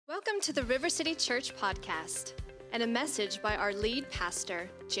Welcome to the River City Church podcast and a message by our lead pastor,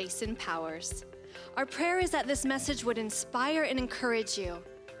 Jason Powers. Our prayer is that this message would inspire and encourage you,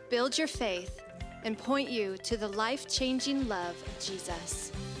 build your faith, and point you to the life-changing love of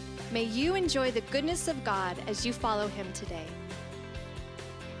Jesus. May you enjoy the goodness of God as you follow him today.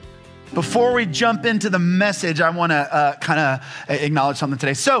 Before we jump into the message, I want to kind of acknowledge something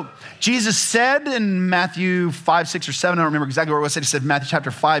today. So Jesus said in Matthew 5, 6, or 7, I don't remember exactly where it was. He said Matthew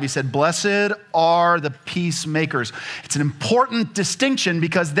chapter 5, he said, blessed are the peacemakers. It's an important distinction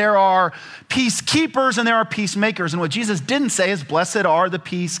because there are peacekeepers and there are peacemakers. And what Jesus didn't say is blessed are the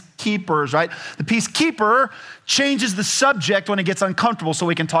peacekeepers, right? The peacekeeper changes the subject when it gets uncomfortable so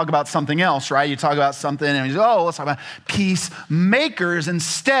we can talk about something else, right? You talk about something and you go, oh, let's talk about peacemakers.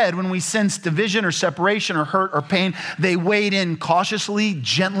 Instead, when we sense division or separation or hurt or pain, they wade in cautiously,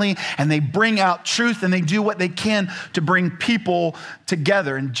 gently, and they bring out truth and they do what they can to bring people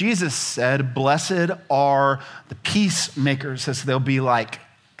together. And Jesus said, blessed are the peacemakers, as they'll be like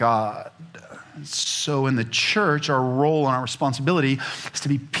God. So in the church, our role and our responsibility is to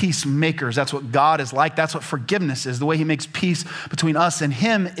be peacemakers. That's what God is like. That's what forgiveness is. The way he makes peace between us and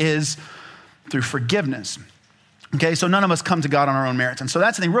him is through forgiveness. Okay, so none of us come to God on our own merits. And so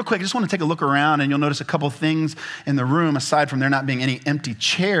that's the thing. Real quick, I just want to take a look around and you'll notice a couple of things in the room aside from there not being any empty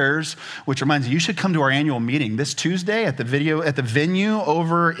chairs, which reminds you should come to our annual meeting this Tuesday at the venue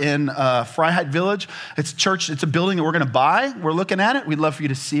over in Freiheit Village. It's church, it's a building that we're going to buy. We're looking at it. We'd love for you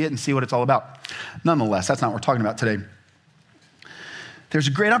to see it and see what it's all about. Nonetheless, that's not what we're talking about today. There's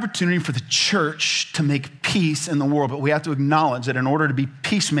a great opportunity for the church to make peace in the world, but we have to acknowledge that in order to be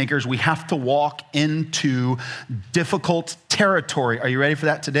peacemakers, we have to walk into difficult territory. Are you ready for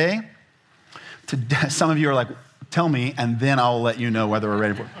that today? Some of you are like, tell me, and then I'll let you know whether we're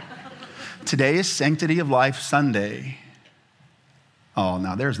ready for it. Today is Sanctity of Life Sunday. Oh,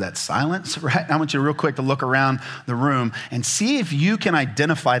 now there's that silence, right? I want you real quick to look around the room and see if you can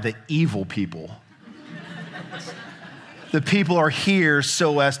identify the evil people. The people are here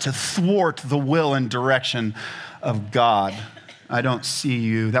so as to thwart the will and direction of God. I don't see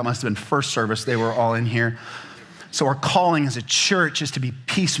you. That must have been first service. They were all in here. So our calling as a church is to be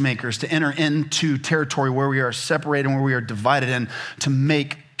peacemakers, to enter into territory where we are separated and where we are divided and to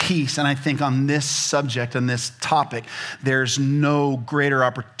make peace. And I think on this subject, on this topic, there's no greater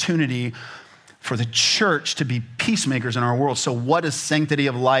opportunity for the church to be peacemakers in our world. So what is sanctity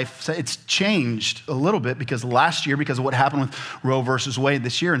of life? It's changed a little bit because last year, because of what happened with Roe versus Wade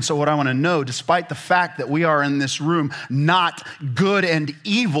this year. And so what I want to know, despite the fact that we are in this room not good and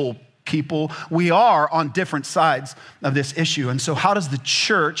evil people, we are on different sides of this issue. And so how does the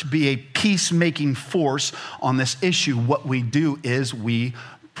church be a peacemaking force on this issue? What we do is we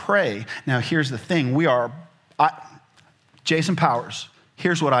pray. Now, here's the thing. Jason Powers,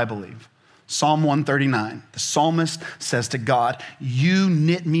 here's what I believe. Psalm 139, the psalmist says to God, you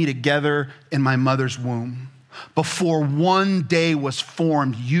knit me together in my mother's womb. Before one day was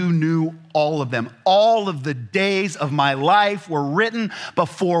formed, you knew all of them. All of the days of my life were written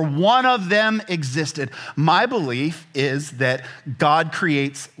before one of them existed. My belief is that God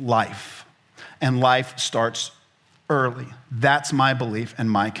creates life, and life starts early. That's my belief and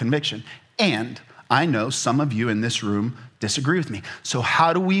my conviction. And I know some of you in this room disagree with me. So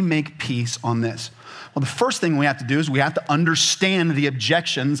how do we make peace on this? Well, the first thing we have to do is we have to understand the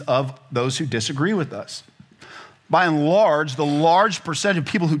objections of those who disagree with us. By and large, the large percentage of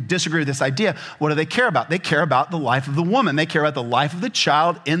people who disagree with this idea, what do they care about? They care about the life of the woman. They care about the life of the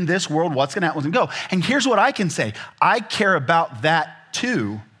child in this world, what's going to happen, what's going to go. And here's what I can say. I care about that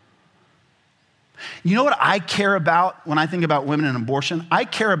too. You know what I care about when I think about women and abortion? I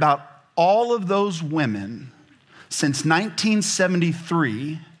care about all of those women since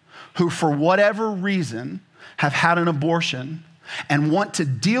 1973 who, for whatever reason, have had an abortion and want to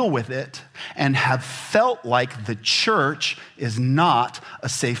deal with it and have felt like the church is not a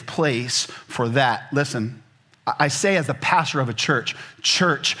safe place for that. Listen, I say as the pastor of a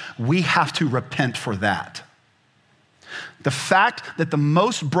church, we have to repent for that. The fact that the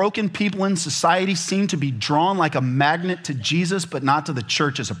most broken people in society seem to be drawn like a magnet to Jesus but not to the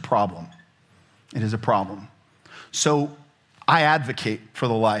church is a problem. It is a problem. So I advocate for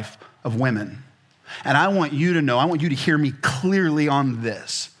the life of women. And I want you to know, I want you to hear me clearly on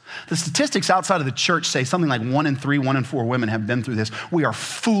this. The statistics outside of the church say something like 1 in 3, 1 in 4 women have been through this. We are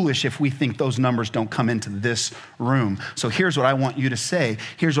foolish if we think those numbers don't come into this room. So here's what I want you to say.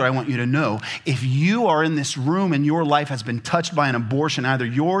 Here's what I want you to know. If you are in this room and your life has been touched by an abortion, either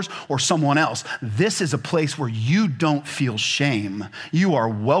yours or someone else, this is a place where you don't feel shame. You are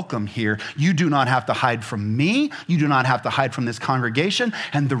welcome here. You do not have to hide from me. You do not have to hide from this congregation.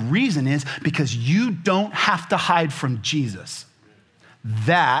 And the reason is because you don't have to hide from Jesus.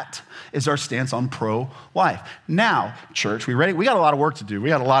 That is our stance on pro-life. Now, church, we ready? We got a lot of work to do. We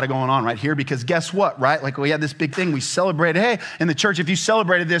got a lot of going on right here because guess what, right? Like we had this big thing we celebrated. Hey, in the church, if you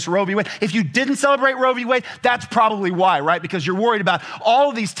celebrated this Roe v. Wade, if you didn't celebrate Roe v. Wade, that's probably why, right? Because you're worried about all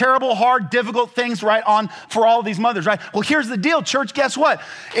of these terrible, hard, difficult things, right, on for all of these mothers, right? Well, here's the deal, church. Guess what?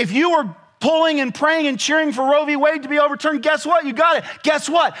 If you were pulling and praying and cheering for Roe v. Wade to be overturned, guess what? You got it. Guess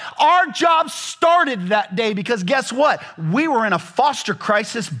what? Our job started that day because guess what? We were in a foster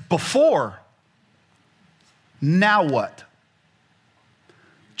crisis before. Now what?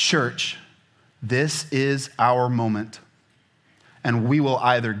 Church, this is our moment. And we will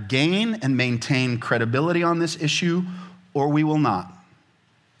either gain and maintain credibility on this issue or we will not.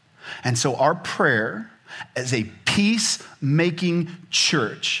 And so our prayer as a peacemaking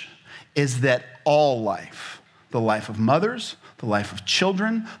church is that all life, the life of mothers, the life of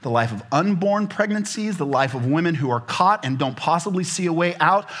children, the life of unborn pregnancies, the life of women who are caught and don't possibly see a way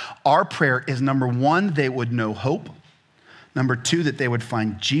out, our prayer is number 1, they would know hope. Number 2, that they would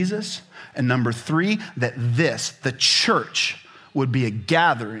find Jesus. And number 3, that the church, would be a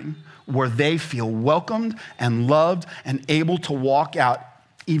gathering where they feel welcomed and loved and able to walk out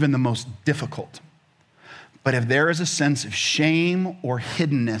even the most difficult. But if there is a sense of shame or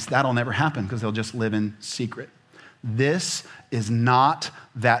hiddenness, that'll never happen because they'll just live in secret. This is not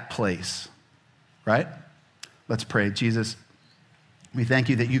that place, right? Let's pray. Jesus, we thank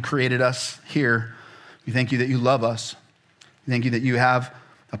you that you created us here. We thank you that you love us. We thank you that you have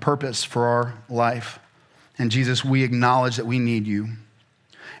a purpose for our life. And Jesus, we acknowledge that we need you.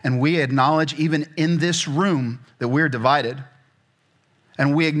 And we acknowledge even in this room that we're divided.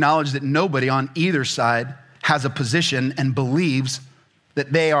 And we acknowledge that nobody on either side has a position and believes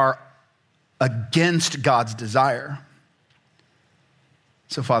that they are against God's desire.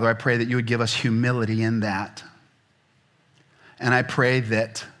 So, Father, I pray that you would give us humility in that. And I pray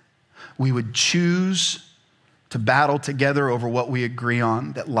that we would choose to battle together over what we agree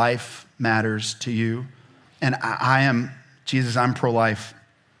on, that life matters to you. And Jesus, I'm pro-life.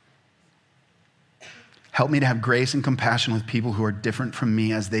 Help me to have grace and compassion with people who are different from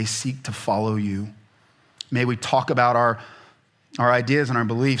me as they seek to follow you. May we talk about our ideas and our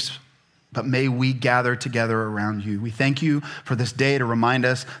beliefs, but may we gather together around you. We thank you for this day to remind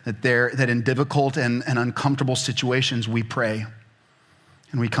us that in difficult and uncomfortable situations, we pray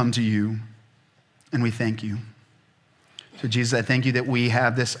and we come to you and we thank you. So Jesus, I thank you that we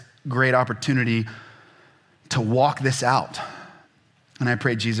have this great opportunity to walk this out. And I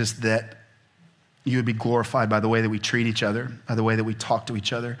pray, Jesus, that you would be glorified by the way that we treat each other, by the way that we talk to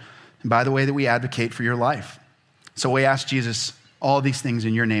each other, and by the way that we advocate for your life. So we ask, Jesus, all these things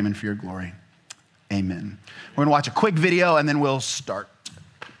in your name and for your glory. Amen. We're gonna watch a quick video and then we'll start.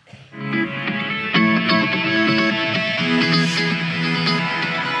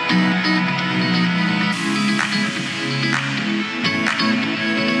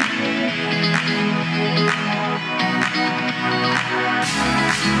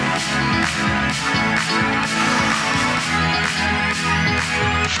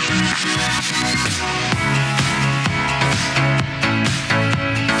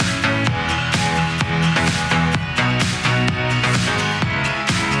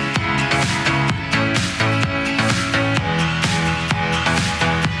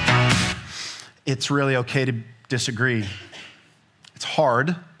 It's really okay to disagree. It's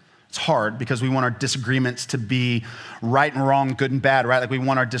hard. It's hard because we want our disagreements to be right and wrong, good and bad, right? Like we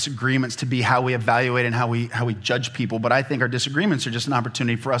want our disagreements to be how we evaluate and how we judge people. But I think our disagreements are just an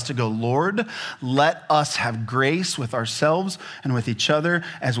opportunity for us to go, Lord, let us have grace with ourselves and with each other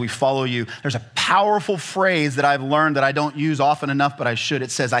as we follow you. There's a powerful phrase that I've learned that I don't use often enough, but I should. It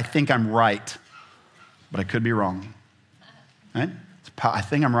says, I think I'm right, but I could be wrong. Right? I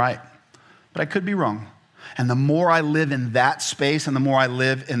think I'm right, but I could be wrong. And the more I live in that space and the more I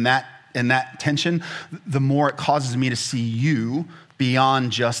live in that tension, the more it causes me to see you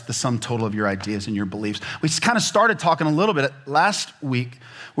beyond just the sum total of your ideas and your beliefs. We just kind of started talking a little bit last week.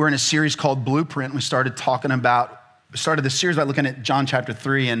 We're in a series called Blueprint. We started this series by looking at John chapter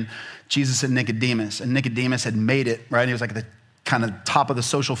 3 and Jesus and Nicodemus. And Nicodemus had made it, right? He was like the kind of top of the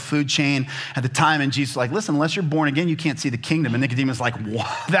social food chain at the time. And Jesus was like, listen, unless you're born again, you can't see the kingdom. And Nicodemus is like,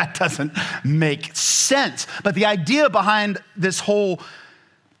 wow, that doesn't make sense. But the idea behind this whole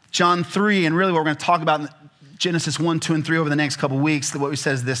John 3, and really what we're going to talk about in Genesis 1, 2, and 3 over the next couple of weeks, that what we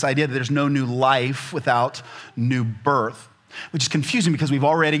said is this idea that there's no new life without new birth, which is confusing because we've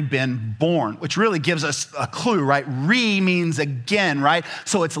already been born, which really gives us a clue, right? Re means again, right?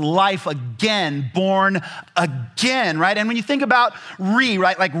 So it's life again, born again, right? And when you think about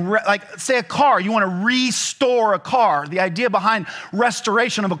right, like say a car, you want to restore a car. The idea behind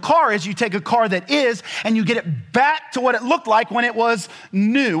restoration of a car is you take a car that is and you get it back to what it looked like when it was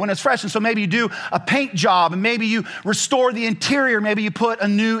new, when it's fresh. And so maybe you do a paint job and maybe you restore the interior, maybe you put a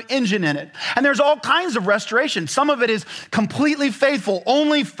new engine in it. And there's all kinds of restoration. Some of it is completely faithful,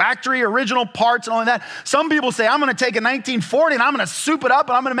 only factory original parts and all of that. Some people say, I'm going to take a 1940 and I'm going to soup it up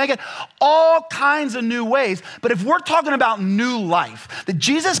and I'm going to make it all kinds of new ways. But if we're talking about new life, that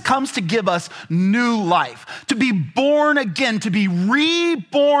Jesus comes to give us new life, to be born again, to be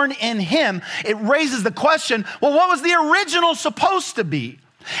reborn in him, it raises the question, well, what was the original supposed to be?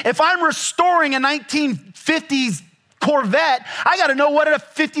 If I'm restoring a 1950s Corvette, I got to know what a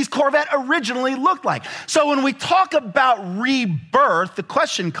 50s Corvette originally looked like. So when we talk about rebirth, the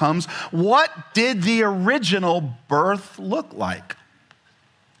question comes, what did the original birth look like?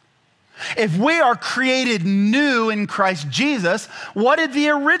 If we are created new in Christ Jesus, what did the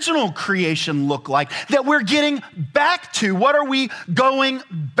original creation look like that we're getting back to? What are we going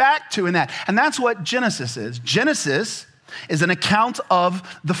back to in that? And that's what Genesis is. Genesis is an account of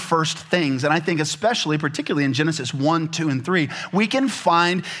the first things. And I think especially, particularly in Genesis 1, 2, and 3, we can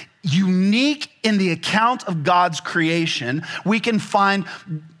find unique in the account of God's creation, we can find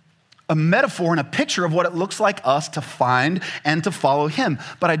a metaphor and a picture of what it looks like us to find and to follow him.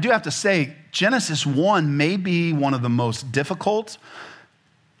 But I do have to say, Genesis 1 may be one of the most difficult,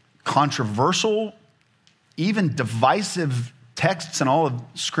 controversial, even divisive texts in all of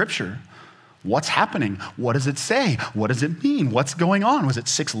Scripture. What's happening? What does it say? What does it mean? What's going on? Was it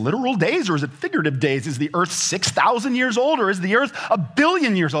 6 literal days or is it figurative days? Is the earth 6,000 years old or is the earth 1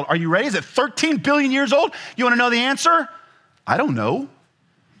 billion years old? Are you ready? Is it 13 billion years old? You want to know the answer? I don't know.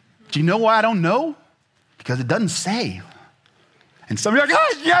 Do you know why I don't know? Because it doesn't say. And some of you are like,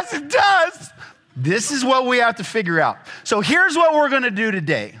 oh, yes, it does. This is what we have to figure out. So here's what we're going to do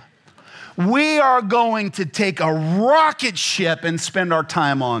today. We are going to take a rocket ship and spend our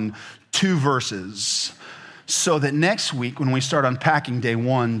time on 2 verses so that next week when we start unpacking day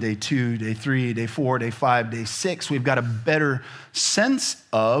 1, day 2, day 3, day 4, day 5, day 6, we've got a better sense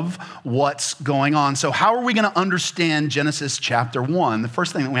of what's going on. So how are we going to understand Genesis chapter 1? The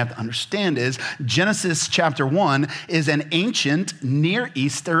first thing that we have to understand is Genesis chapter 1 is an ancient Near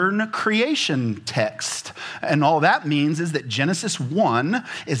Eastern creation text. And all that means is that Genesis 1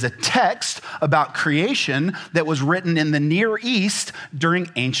 is a text about creation that was written in the Near East during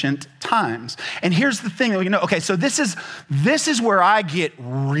ancient times. And here's the thing that we know. Okay, so this is where I get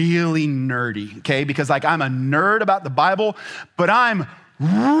really nerdy, okay? Because like I'm a nerd about the Bible, but I'm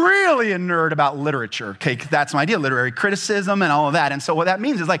really a nerd about literature, okay? That's my idea, literary criticism and all of that. And so what that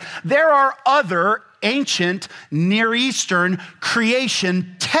means is like there are other ancient Near Eastern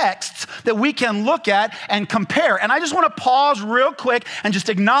creation texts that we can look at and compare. And I just want to pause real quick and just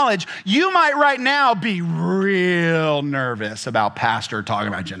acknowledge you might right now be real nervous about Pastor talking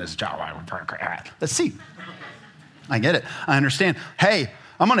about Genesis. Let's see. I get it. I understand. Hey,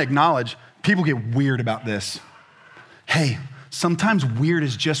 I'm going to acknowledge people get weird about this. Hey, sometimes weird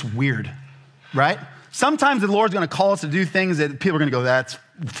is just weird, right? Sometimes the Lord's going to call us to do things that people are going to go, that's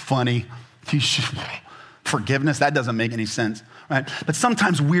funny. Forgiveness, that doesn't make any sense, right? But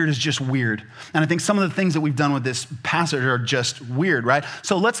sometimes weird is just weird. And I think some of the things that we've done with this passage are just weird, right?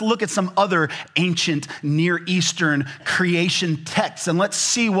 So let's look at some other ancient Near Eastern creation texts and let's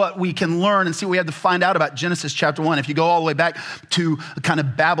see what we can learn and see what we have to find out about Genesis chapter 1. If you go all the way back to kind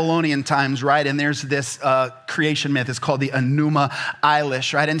of Babylonian times, right? And there's this creation myth, it's called the Enuma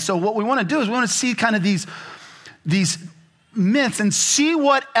Elish, right? And so what we want to do is we want to see kind of these myths and see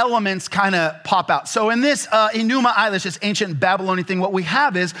what elements kind of pop out. So in this Enuma Elish, this ancient Babylonian thing, what we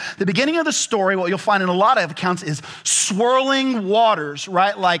have is the beginning of the story, what you'll find in a lot of accounts is swirling waters,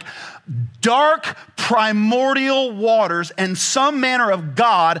 right? Like dark primordial waters and some manner of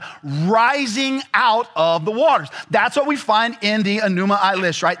God rising out of the waters. That's what we find in the Enuma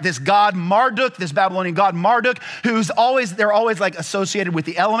Elish, right? This god Marduk, this Babylonian god Marduk, they're always like associated with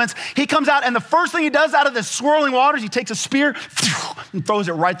the elements. He comes out and the first thing he does out of the swirling waters, he takes a spear and throws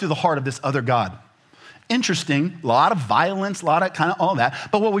it right through the heart of this other god. Interesting, a lot of violence, a lot of kind of all that.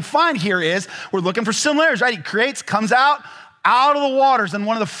 But what we find here is we're looking for similarities, right? He comes out out of the waters. And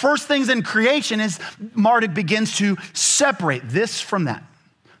one of the first things in creation is Marduk begins to separate this from that.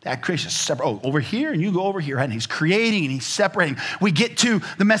 That creation is separate. Oh, over here, and you go over here, right? And he's creating and he's separating. We get to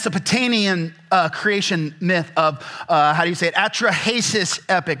the Mesopotamian creation myth of, Atrahasis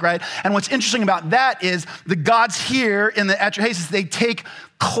epic, right? And what's interesting about that is the gods here in the Atrahasis, they take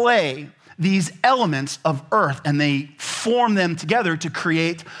clay, these elements of earth, and they form them together to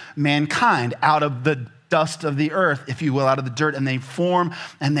create mankind out of the dust of the earth, if you will, out of the dirt, and they form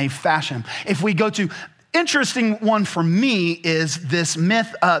and they fashion. If we go to interesting one for me is this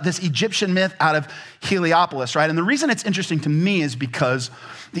myth, this Egyptian myth out of Heliopolis, right? And the reason it's interesting to me is because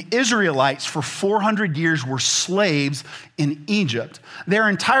the Israelites for 400 years were slaves in Egypt. Their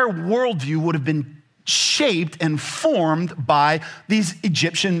entire worldview would have been shaped and formed by these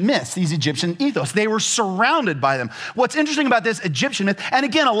Egyptian myths, these Egyptian ethos. They were surrounded by them. What's interesting about this Egyptian myth, and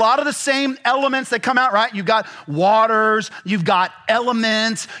again, a lot of the same elements that come out, right? You've got waters, you've got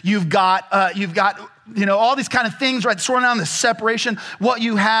elements, you've got all these kind of things, right? Surrounding on the separation. What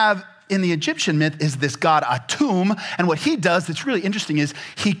you have in the Egyptian myth is this god Atum, and what he does that's really interesting is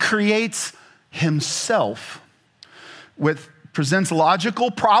he creates himself presents logical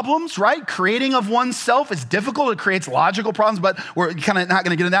problems, right? Creating of oneself is difficult. It creates logical problems, but we're kind of not going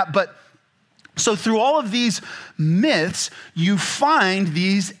to get into that. But so through all of these myths, you find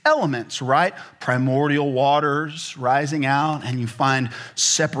these elements, right? Primordial waters rising out, and you find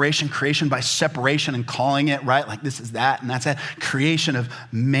separation, creation by separation and calling it, right? Like this is that and that's that. Creation of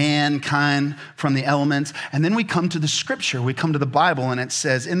mankind from the elements. And then we come to the scripture, we come to the Bible, and it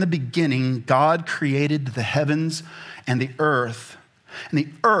says, in the beginning, God created the heavens and the earth. And the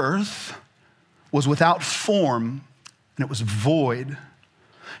earth was without form, and it was void.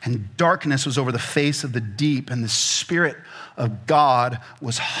 And darkness was over the face of the deep, and the Spirit of God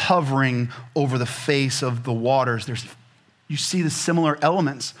was hovering over the face of the waters. You see the similar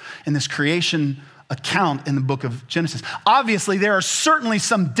elements in this creation account in the book of Genesis. Obviously, there are certainly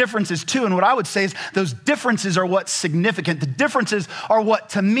some differences too, and what I would say is those differences are what's significant. The differences are what,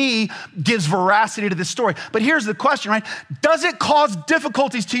 to me, gives veracity to this story. But here's the question, right? Does it cause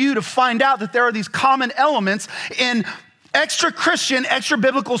difficulties to you to find out that there are these common elements in extra Christian, extra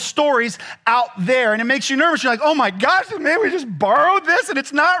biblical stories out there? And it makes you nervous. You're like, oh my gosh, maybe we just borrowed this and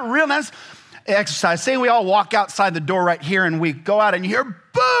it's not real. And that's exercise. Say we all walk outside the door right here and we go out and you hear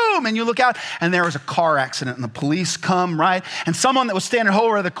boom, and you look out and there was a car accident and the police come, right? And someone that was standing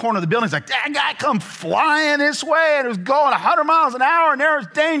over at the corner of the building is like, that guy come flying this way and it was going 100 miles an hour and there was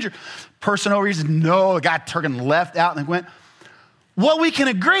danger. Person over here says, no, the guy turned left out and they went. What we can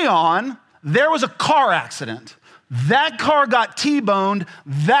agree on, there was a car accident. That car got T-boned.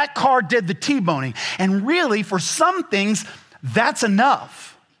 That car did the T-boning. And really, for some things, that's enough.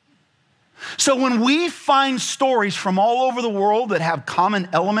 So when we find stories from all over the world that have common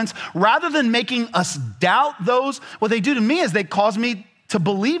elements, rather than making us doubt those, what they do to me is they cause me to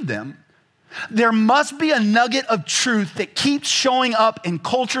believe them. There must be a nugget of truth that keeps showing up in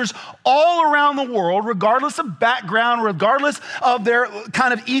cultures all around the world, regardless of background, regardless of their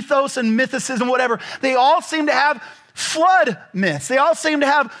kind of ethos and mythicism, whatever. They all seem to have flood myths. They all seem to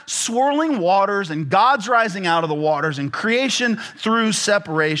have swirling waters and gods rising out of the waters and creation through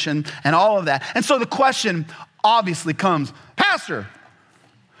separation and all of that. And so the question obviously comes, Pastor,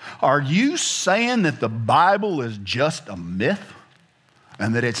 are you saying that the Bible is just a myth?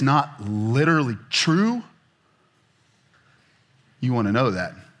 And that it's not literally true? You want to know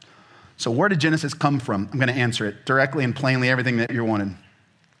that. So where did Genesis come from? I'm going to answer it directly and plainly, everything that you're wanting.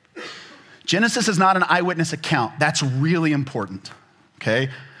 Genesis is not an eyewitness account. That's really important, okay?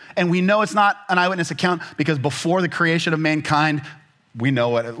 And we know it's not an eyewitness account because before the creation of mankind, we know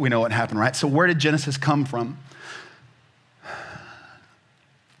what happened, right? So where did Genesis come from?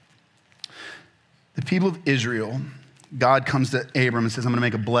 The people of Israel, God comes to Abram and says, I'm going to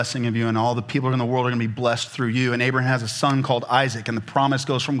make a blessing of you, and all the people in the world are going to be blessed through you. And Abraham has a son called Isaac, and the promise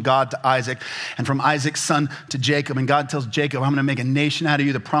goes from God to Isaac, and from Isaac's son to Jacob. And God tells Jacob, I'm going to make a nation out of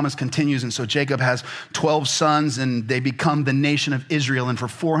you. The promise continues. And so Jacob has 12 sons, and they become the nation of Israel. And for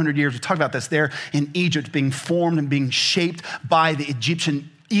 400 years, we talked about this there in Egypt, being formed and being shaped by the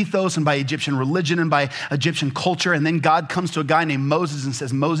Egyptian ethos and by Egyptian religion and by Egyptian culture. And then God comes to a guy named Moses and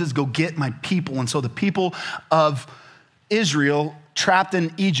says, Moses, go get my people. And so the people of Israel, trapped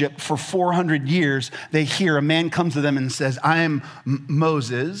in Egypt for 400 years, they hear a man comes to them and says, I am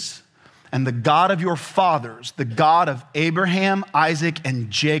Moses, and the God of your fathers, the God of Abraham, Isaac, and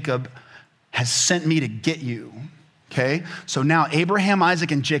Jacob has sent me to get you. Okay, so now Abraham, Isaac,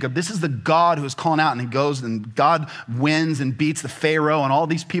 and Jacob, this is the God who is calling out, and he goes and God wins and beats the Pharaoh, and all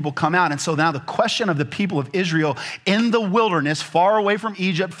these people come out. And so now the question of the people of Israel in the wilderness, far away from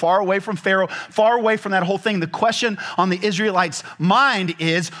Egypt, far away from Pharaoh, far away from that whole thing, the question on the Israelites' mind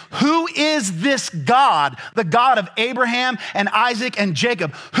is, who is this God, the God of Abraham and Isaac and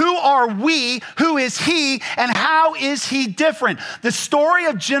Jacob? Who are we? Who is he? And how is he different? The story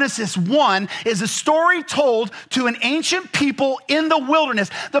of Genesis 1 is a story told to an ancient people in the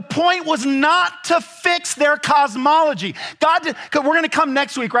wilderness. The point was not to fix their cosmology. We're going to come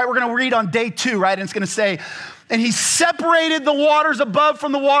next week, right? We're going to read on day 2, right? And it's going to say, and he separated the waters above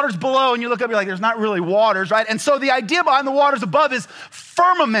from the waters below. And you look up, you're like, there's not really waters, right? And so the idea behind the waters above is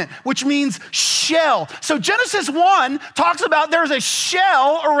firmament, which means shell. So Genesis 1 talks about there's a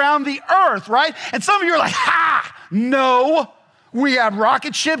shell around the earth, right? And some of you are like, no. We have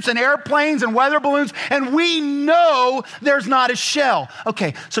rocket ships and airplanes and weather balloons, and we know there's not a shell.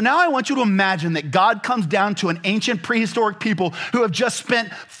 Okay, so now I want you to imagine that God comes down to an ancient prehistoric people who have just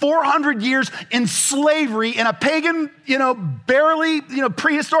spent 400 years in slavery in a pagan, barely,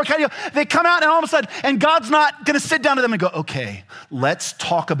 prehistoric kind of. They come out and all of a sudden, and God's not going to sit down to them and go, okay, let's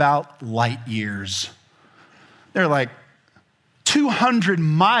talk about light years. They're like, 200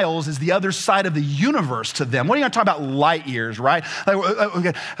 miles is the other side of the universe to them. What are you going to talk about light years, right?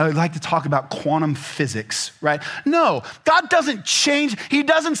 I'd like to talk about quantum physics, right? No, God doesn't change. He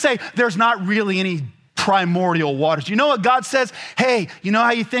doesn't say there's not really any primordial waters. You know what God says? Hey, you know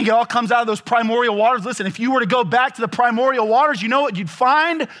how you think it all comes out of those primordial waters? Listen, if you were to go back to the primordial waters, you know what you'd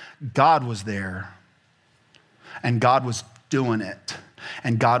find? God was there. And God was doing it.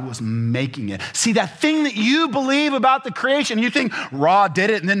 And God was making it. See, that thing that you believe about the creation, you think Ra did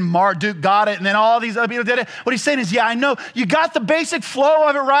it, and then Marduk got it, and then all these other people did it. What he's saying is, yeah, I know you got the basic flow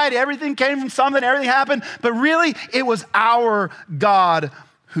of it right. Everything came from something, everything happened. But really, it was our God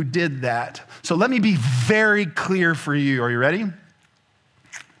who did that. So let me be very clear for you. Are you ready?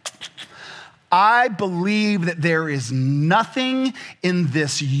 I believe that there is nothing in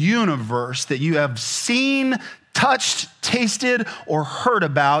this universe that you have seen, touched, tasted, or heard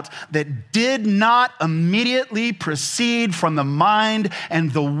about that did not immediately proceed from the mind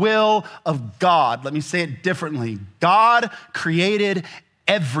and the will of God. Let me say it differently. God created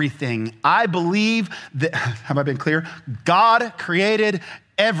everything. I believe that, have I been clear? God created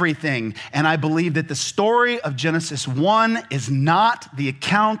everything. And I believe that the story of Genesis 1 is not the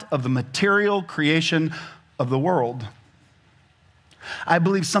account of the material creation of the world. I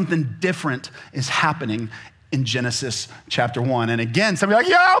believe something different is happening in Genesis chapter 1. And again, some are like,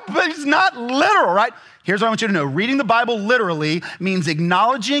 yeah, but it's not literal, right? Here's what I want you to know. Reading the Bible literally means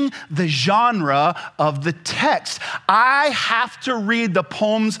acknowledging the genre of the text. I have to read the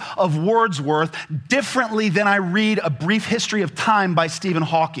poems of Wordsworth differently than I read A Brief History of Time by Stephen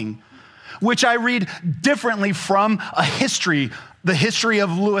Hawking, which I read differently from the history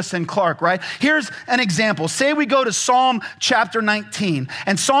of Lewis and Clark, right? Here's an example. Say we go to Psalm chapter 19,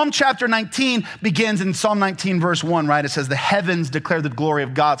 and Psalm chapter 19 begins in Psalm 19 verse 1, right? It says, the heavens declare the glory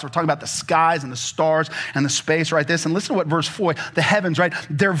of God. So we're talking about the skies and the stars and the space, right? And listen to what verse 4, the heavens, right?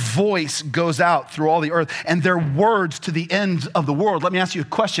 Their voice goes out through all the earth and their words to the ends of the world. Let me ask you a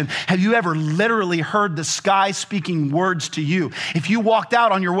question. Have you ever literally heard the sky speaking words to you? If you walked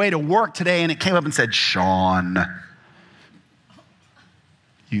out on your way to work today and it came up and said, Sean,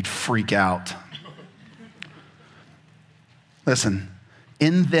 you'd freak out. Listen,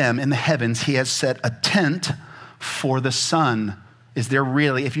 in the heavens, he has set a tent for the sun. Is there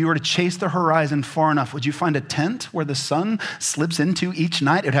really, if you were to chase the horizon far enough, would you find a tent where the sun slips into each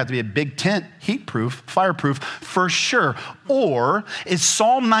night? It would have to be a big tent, heat-proof, fireproof, for sure. Or is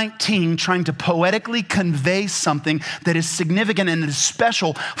Psalm 19 trying to poetically convey something that is significant and is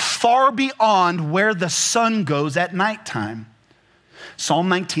special far beyond where the sun goes at nighttime? Psalm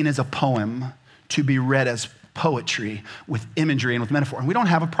 19 is a poem to be read as poetry with imagery and with metaphor. And we don't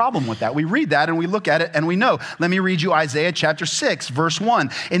have a problem with that. We read that and we look at it and we know. Let me read you Isaiah chapter 6, verse 1.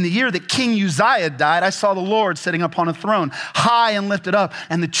 In the year that King Uzziah died, I saw the Lord sitting upon a throne, high and lifted up,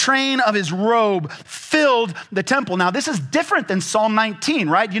 and the train of his robe filled the temple. Now, this is different than Psalm 19,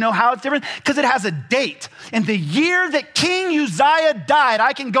 right? You know how it's different? Because it has a date. In the year that King Uzziah died,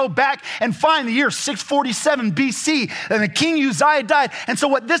 I can go back and find the year 647 BC, and the King Uzziah died. And so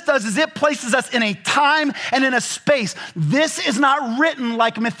what this does is it places us in a time and in a space. This is not written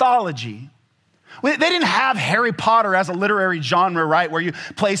like mythology. They didn't have Harry Potter as a literary genre, right? Where you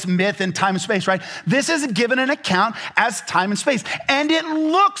place myth in time and space, right? This is given an account as time and space. And it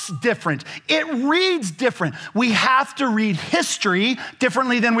looks different. It reads different. We have to read history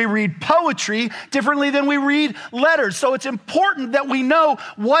differently than we read poetry, differently than we read letters. So it's important that we know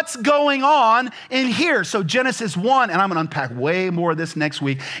what's going on in here. So Genesis 1, and I'm gonna unpack way more of this next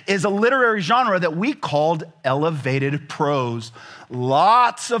week, is a literary genre that we called elevated prose.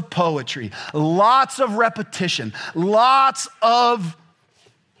 Lots of poetry, lots of repetition, lots of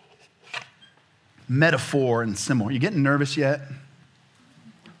metaphor and symbol. You getting nervous yet?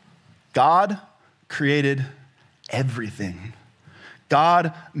 God created everything.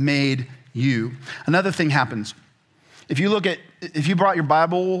 God made you. Another thing happens. If you brought your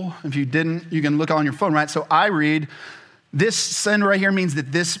Bible, if you didn't, you can look on your phone, right? So I read. This send right here means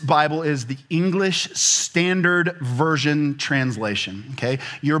that this Bible is the English Standard Version translation, okay?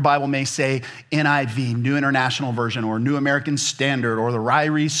 Your Bible may say NIV, New International Version, or New American Standard, or the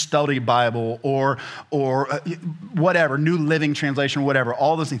Ryrie Study Bible, or whatever, New Living Translation, whatever,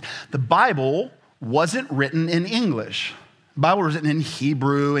 all those things. The Bible wasn't written in English. The Bible was written in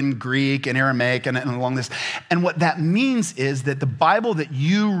Hebrew and Greek and Aramaic and along this. And what that means is that the Bible that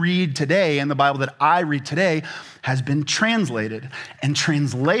you read today and the Bible that I read today has been translated. And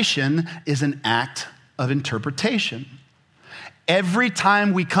translation is an act of interpretation. Every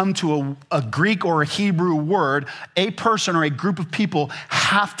time we come to a Greek or a Hebrew word, a person or a group of people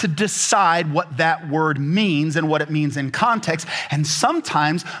have to decide what that word means and what it means in context. And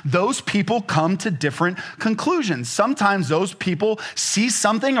sometimes those people come to different conclusions. Sometimes those people see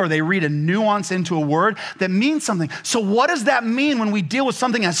something or they read a nuance into a word that means something. So what does that mean when we deal with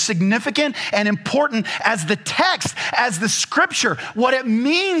something as significant and important as the text, as the scripture? What it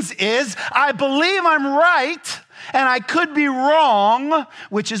means is, I believe I'm right, and I could be wrong,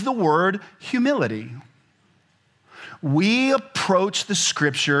 which is the word humility. We approach the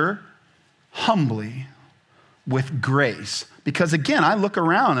scripture humbly with grace. Because again, I look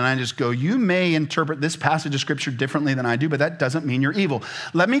around and I just go, you may interpret this passage of scripture differently than I do, but that doesn't mean you're evil.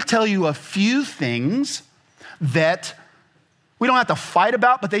 Let me tell you a few things that we don't have to fight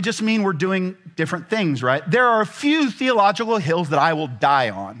about, but they just mean we're doing different things, right? There are a few theological hills that I will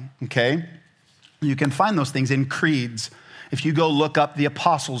die on, okay? You can find those things in creeds. If you go look up the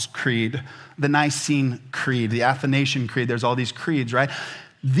Apostles' Creed, the Nicene Creed, the Athanasian Creed, there's all these creeds, right?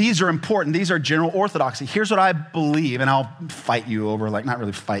 These are important. These are general orthodoxy. Here's what I believe, and I'll fight you over, not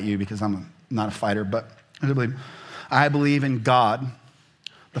really fight you because I'm not a fighter, but I believe in God,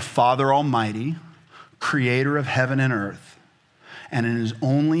 the Father Almighty, creator of heaven and earth, and in his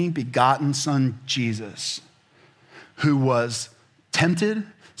only begotten Son, Jesus, who was tempted,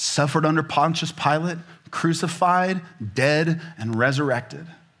 suffered under Pontius Pilate, crucified, dead, and resurrected.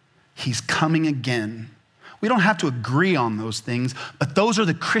 He's coming again. We don't have to agree on those things, but those are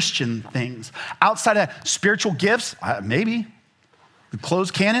the Christian things. Outside of that, spiritual gifts, maybe. The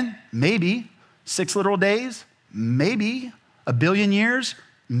closed canon, maybe. 6 literal days, maybe. 1 billion years,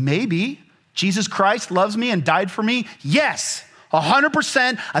 maybe. Jesus Christ loves me and died for me, yes.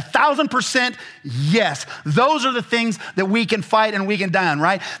 100%, 1,000%, yes. Those are the things that we can fight and we can die on,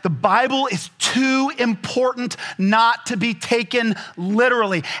 right? The Bible is too important not to be taken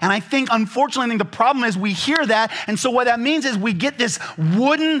literally. And I think, unfortunately, the problem is we hear that. And so what that means is we get this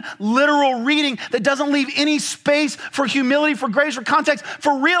wooden, literal reading that doesn't leave any space for humility, for grace, for context,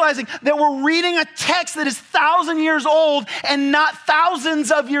 for realizing that we're reading a text that is 1,000 years old and not thousands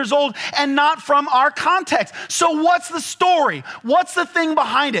of years old and not from our context. So what's the story? What's the thing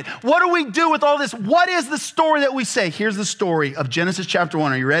behind it? What do we do with all this? What is the story that we say? Here's the story of Genesis chapter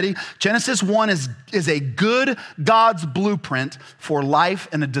 1. Are you ready? Genesis 1 is a good God's blueprint for life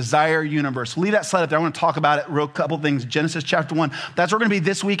and a desire universe. Leave that slide up there. I want to talk about it, real couple things. Genesis chapter 1. That's where we're going to be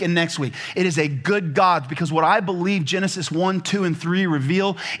this week and next week. It is a good God because what I believe Genesis 1, 2, and 3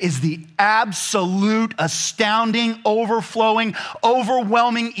 reveal is the absolute, astounding, overflowing,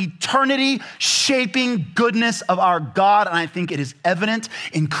 overwhelming, eternity-shaping goodness of our God. And I think it is evident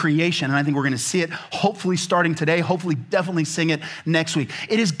in creation. And I think we're going to see it hopefully starting today, hopefully definitely seeing it next week.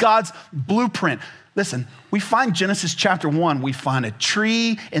 It is God's blueprint. Listen, we find Genesis chapter 1, we find a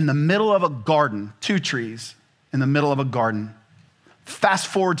tree in the middle of a garden, 2 trees in the middle of a garden. Fast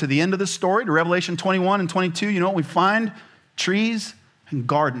forward to the end of the story, to Revelation 21 and 22, you know what we find? Trees and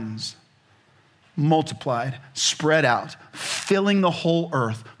gardens multiplied, spread out, filling the whole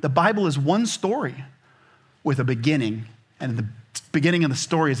earth. The Bible is one story with a beginning. And the beginning of the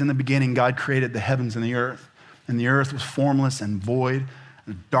story is in the beginning, God created the heavens and the earth was formless and void,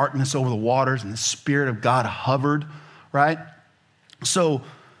 and darkness over the waters, and the Spirit of God hovered, right? So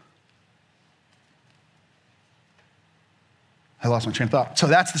I lost my train of thought. So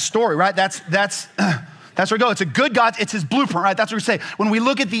that's the story, right? That's where we go. It's a good God. It's his blueprint, right? That's what we say. When we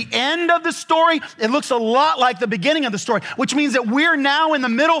look at the end of the story, it looks a lot like the beginning of the story, which means that we're now in the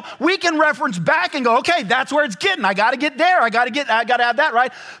middle. We can reference back and go, okay, that's where it's getting. I got to get there. I got to have that,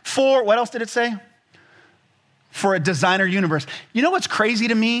 right? For, what else did it say? For a designer universe. You know what's crazy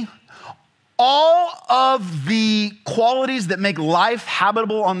to me? All of the qualities that make life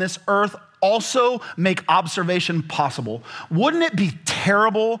habitable on this earth also make observation possible. Wouldn't it be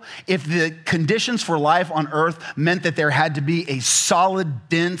terrible if the conditions for life on earth meant that there had to be a solid,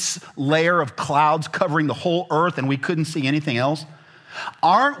 dense layer of clouds covering the whole earth and we couldn't see anything else?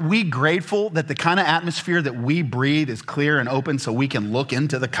 Aren't we grateful that the kind of atmosphere that we breathe is clear and open so we can look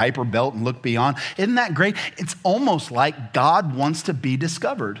into the Kuiper Belt and look beyond? Isn't that great? It's almost like God wants to be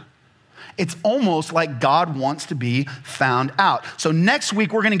discovered. It's almost like God wants to be found out. So next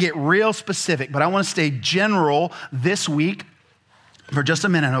week, we're going to get real specific, but I want to stay general this week for just a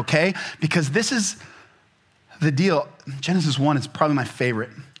minute, okay? Because this is the deal. Genesis 1 is probably my favorite.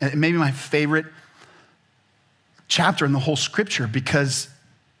 It may be my favorite chapter in the whole scripture because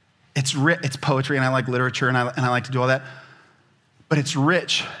it's poetry, and I like literature, and I like to do all that. But it's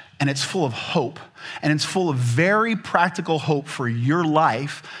rich, and it's full of hope, and it's full of very practical hope for your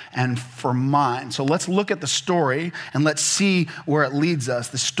life and for mine. So let's look at the story and let's see where it leads us.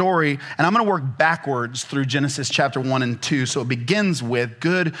 The story, and I'm gonna work backwards through Genesis chapter 1 and 2. So it begins with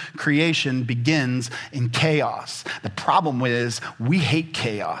good creation begins in chaos. The problem is we hate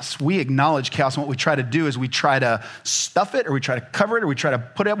chaos. We acknowledge chaos, and what we try to do is we try to stuff it, or we try to cover it, or we try to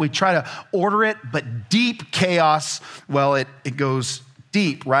put it up, we try to order it, but deep chaos, well, it goes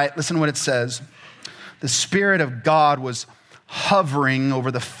deep, right? Listen to what it says. The Spirit of God was hovering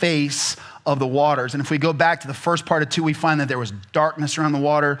over the face of the waters. And if we go back to the first part of 2, we find that there was darkness around the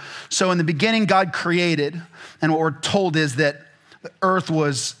water. So in the beginning, God created, and what we're told is that the earth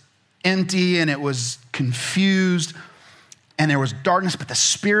was empty and it was confused and there was darkness, but the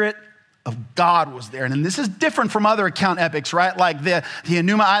Spirit of God was there. And then this is different from other account epics, right? Like the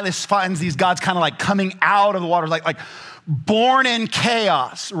Enuma Elish finds these gods kind of like coming out of the waters, like born in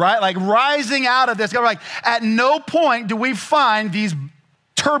chaos, right? Like rising out of this. Like at no point do we find these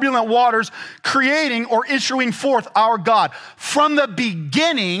turbulent waters creating or issuing forth our God. From the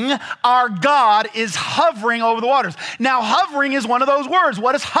beginning, our God is hovering over the waters. Now, hovering is one of those words.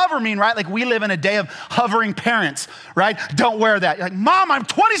 What does hover mean, right? Like we live in a day of hovering parents, right? Don't wear that. You're like, Mom, I'm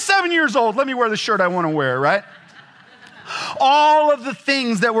 27 years old. Let me wear the shirt I want to wear, right? All of the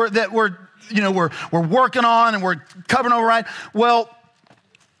things that we're working on and we're covering over, right? Well,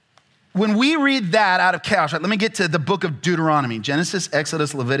 when we read that out of chaos, right, let me get to the book of Deuteronomy. Genesis,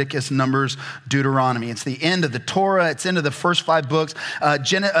 Exodus, Leviticus, Numbers, Deuteronomy. It's the end of the Torah. It's into the first 5 books.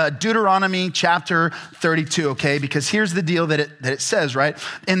 Deuteronomy chapter 32, okay? Because here's the deal that it says, right?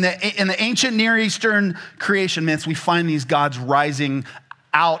 In the ancient Near Eastern creation myths, we find these gods rising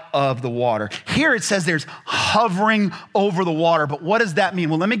out of the water. Here it says there's hovering over the water, but what does that mean?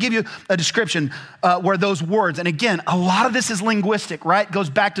 Well, let me give you a description where those words, and again, a lot of this is linguistic, right? It goes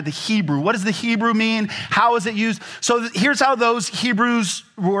back to the Hebrew. What does the Hebrew mean? How is it used? So here's how those Hebrews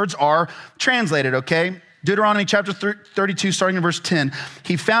words are translated, okay? Deuteronomy chapter 32, starting in verse 10.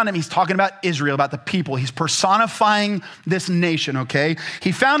 He found him, he's talking about Israel, about the people. He's personifying this nation, okay?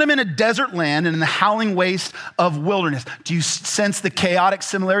 He found him in a desert land and in the howling waste of wilderness. Do you sense the chaotic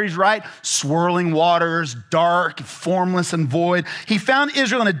similarities, right? Swirling waters, dark, formless, and void. He found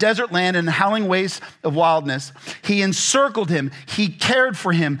Israel in a desert land and in the howling waste of wildness. He encircled him. He cared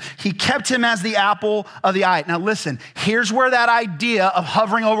for him. He kept him as the apple of the eye. Now listen, here's where that idea of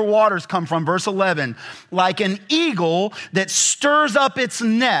hovering over waters come from. Verse 11. Like an eagle that stirs up its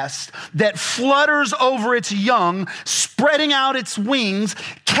nest, that flutters over its young, spreading out its wings,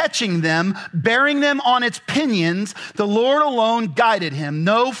 catching them, bearing them on its pinions, the Lord alone guided him.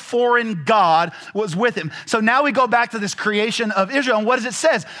 No foreign God was with him. So now we go back to this creation of Israel. And what does it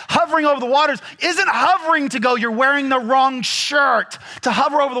say? Hovering over the waters isn't hovering to go, you're wearing the wrong shirt. To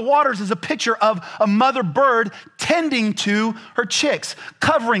hover over the waters is a picture of a mother bird tending to her chicks,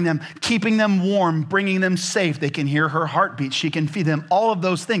 covering them, keeping them warm, bringing them safe. They can hear her heartbeat. She can feed them. All of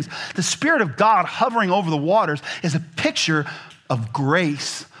those things. The Spirit of God hovering over the waters is a picture of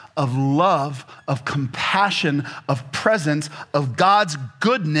grace, of love, of compassion, of presence, of God's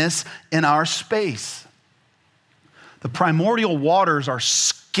goodness in our space. The primordial waters are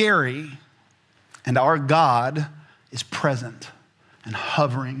scary, and our God is present and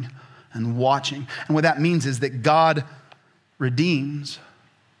hovering and watching. And what that means is that God redeems.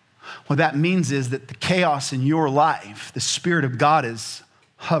 What that means is that the chaos in your life, the Spirit of God is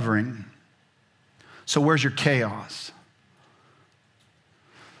hovering. So where's your chaos?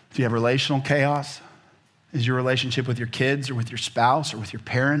 Do you have relational chaos? Is your relationship with your kids or with your spouse or with your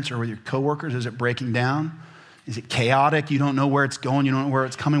parents or with your coworkers, is it breaking down? Is it chaotic? You don't know where it's going. You don't know where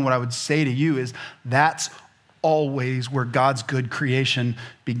it's coming. What I would say to you is that's always where God's good creation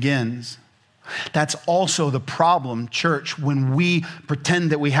begins. That's also the problem, church, when we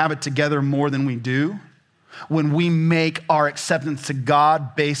pretend that we have it together more than we do. When we make our acceptance to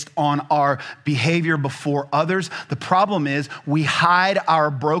God based on our behavior before others, the problem is we hide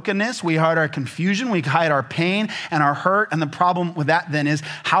our brokenness, we hide our confusion, we hide our pain and our hurt. And the problem with that then is,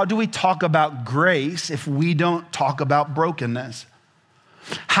 how do we talk about grace if we don't talk about brokenness?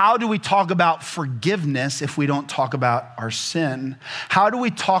 How do we talk about forgiveness if we don't talk about our sin? How do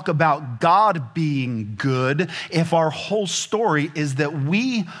we talk about God being good if our whole story is that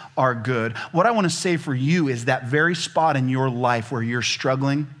we are good? What I want to say for you is that very spot in your life where you're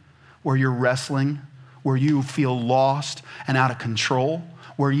struggling, where you're wrestling, where you feel lost and out of control,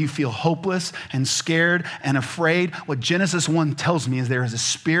 where you feel hopeless and scared and afraid, what Genesis 1 tells me is there is a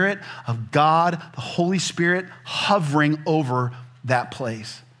Spirit of God, the Holy Spirit, hovering over that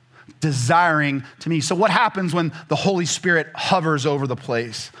place, desiring to me. So what happens when the Holy Spirit hovers over the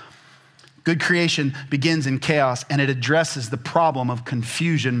place? Good creation begins in chaos, and it addresses the problem of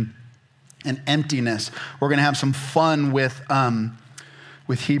confusion and emptiness. We're going to have some fun with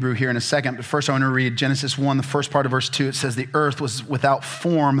Hebrew here in a second, but first I want to read Genesis 1, the first part of verse 2. It says, the earth was without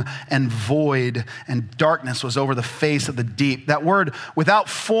form and void, and darkness was over the face of the deep. That word, without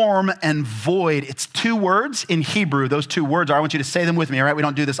form and void, it's two words in Hebrew. Those two words are, I want you to say them with me, all right? We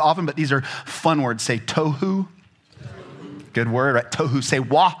don't do this often, but these are fun words. Say tohu. Good word, right? Tohu. Say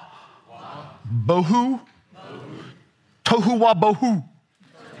wa. Bohu. Tohu wa bohu.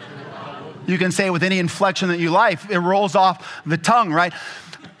 You can say it with any inflection that you like. It rolls off the tongue, right?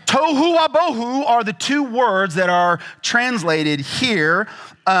 Tohu wabohu are the two words that are translated here,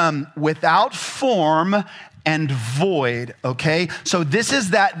 without form and void, okay? So this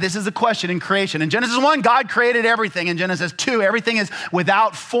is a question in creation. In Genesis 1, God created everything. In Genesis 2, everything is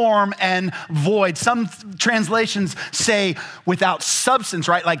without form and void. Some translations say without substance,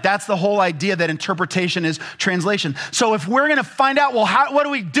 right? Like that's the whole idea that interpretation is translation. So if we're gonna find out, well, what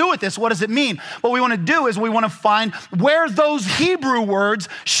do we do with this? What does it mean? What we wanna do is we wanna find where those Hebrew words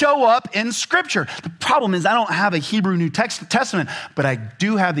show up in Scripture. The problem is I don't have a Hebrew New Testament, but I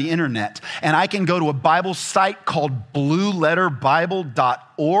do have the internet. And I can go to a Bible site called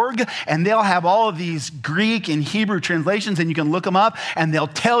blueletterbible.org, and they'll have all of these Greek and Hebrew translations, and you can look them up and they'll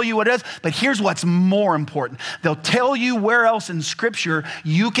tell you what it is. But here's what's more important. They'll tell you where else in Scripture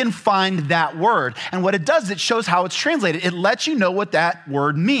you can find that word. And what it does, it shows how it's translated. It lets you know what that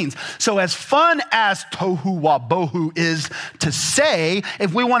word means. So as fun as tohu wabohu is to say,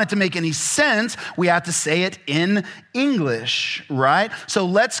 if we want it to make any sense, we have to say it in English, right? So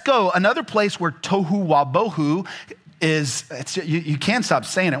let's go. Another place where tohu wabohu is, you can't stop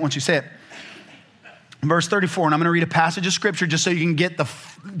saying it once you say it. Verse 34, and I'm going to read a passage of Scripture just so you can get the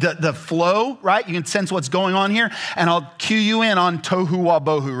flow, right? You can sense what's going on here, and I'll cue you in on tohu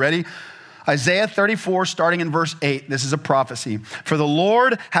wabohu. Ready? Isaiah 34, starting in verse 8, this is a prophecy. For the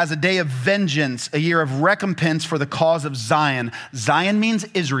Lord has a day of vengeance, a year of recompense for the cause of Zion. Zion means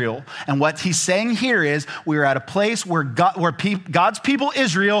Israel. And what he's saying here is we're at a place where God's people,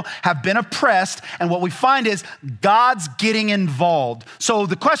 Israel, have been oppressed. And what we find is God's getting involved. So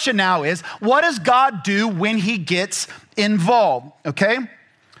the question now is, what does God do when he gets involved? Okay?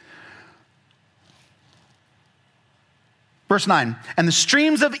 Verse 9, and the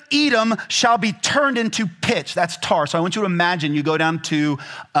streams of Edom shall be turned into pitch. That's tar. So I want you to imagine you go down to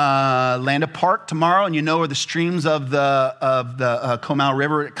Landa Park tomorrow, and you know where the streams of the Comal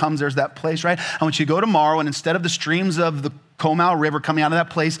River, it comes, there's that place, right? I want you to go tomorrow, and instead of the streams of the Comal River coming out of that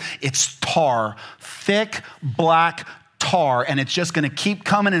place, it's tar, thick, black tar, and it's just gonna keep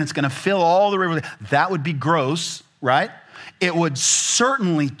coming, and it's gonna fill all the river. That would be gross, right? It would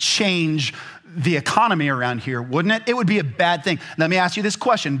certainly change the economy around here, wouldn't it? It would be a bad thing. Let me ask you this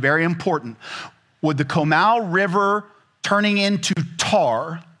question, very important. Would the Comal River turning into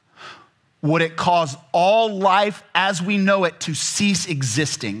tar, would it cause all life as we know it to cease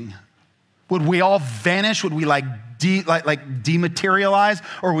existing? Would we all vanish? Would we like dematerialize?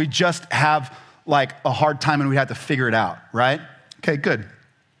 Or we just have like a hard time and we have to figure it out, right? Okay, good.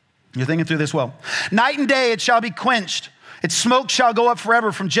 You're thinking through this well. Night and day it shall be quenched. Its smoke shall go up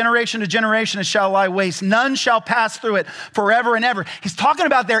forever. From generation to generation it shall lie waste. None shall pass through it forever and ever. He's talking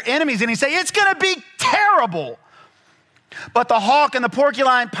about their enemies, and he's saying it's going to be terrible. But the hawk and the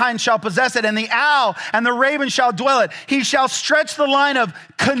porcupine shall possess it, and the owl and the raven shall dwell it. He shall stretch the line of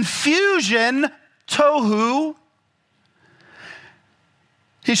confusion, tohu,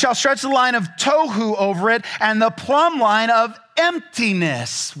 He shall stretch the line of tohu over it and the plumb line of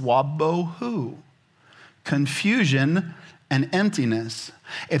emptiness. Wabohu. Confusion and emptiness.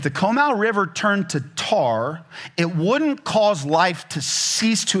 If the Comal River turned to tar, it wouldn't cause life to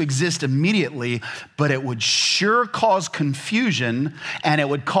cease to exist immediately, but it would sure cause confusion, and it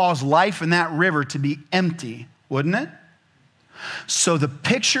would cause life in that river to be empty, wouldn't it? So the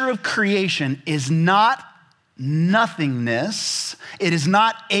picture of creation is not nothingness. It is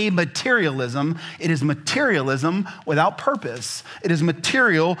not amaterialism. It is materialism without purpose. It is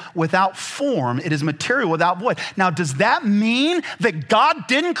material without form. It is material without void. Now, does that mean that God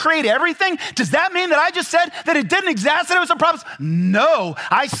didn't create everything? Does that mean that I just said that it didn't exist, that it was a problem? No,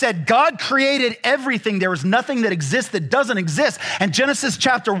 I said God created everything. There is nothing that exists that doesn't exist. And Genesis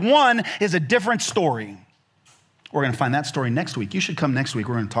chapter 1 is a different story. We're going to find that story next week. You should come next week.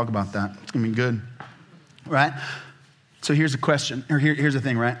 We're going to talk about that. It's going to be good. Right? So here's the question, or here's the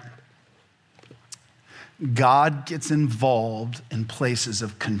thing, right? God gets involved in places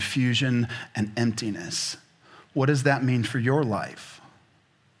of confusion and emptiness. What does that mean for your life?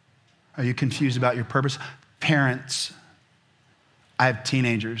 Are you confused about your purpose? Parents, I have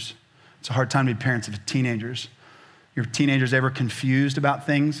teenagers. It's a hard time to be parents of teenagers. Your teenagers ever confused about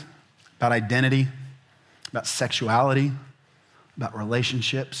things, about identity, about sexuality, about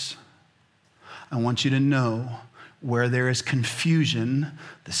relationships? I want you to know where there is confusion,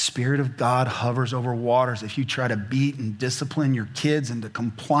 the Spirit of God hovers over waters. If you try to beat and discipline your kids into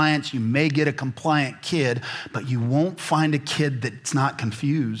compliance, you may get a compliant kid, but you won't find a kid that's not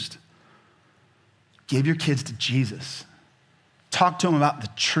confused. Give your kids to Jesus. Talk to them about the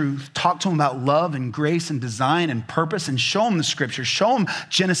truth. Talk to them about love and grace and design and purpose, and show them the scriptures. Show them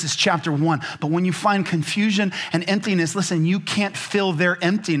Genesis chapter 1. But when you find confusion and emptiness, listen, you can't fill their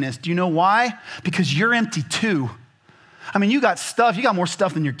emptiness. Do you know why? Because you're empty too. I mean, you got stuff. You got more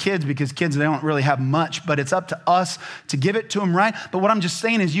stuff than your kids, because kids, they don't really have much, but it's up to us to give it to them, right? But what I'm just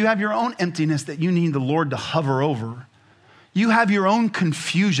saying is you have your own emptiness that you need the Lord to hover over. You have your own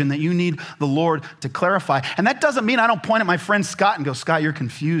confusion that you need the Lord to clarify. And that doesn't mean I don't point at my friend Scott and go, Scott, you're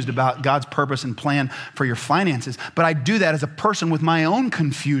confused about God's purpose and plan for your finances. But I do that as a person with my own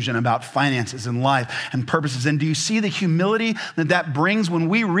confusion about finances and life and purposes. And do you see the humility that that brings when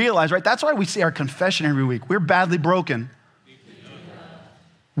we realize, right? That's why we say our confession every week. We're badly broken.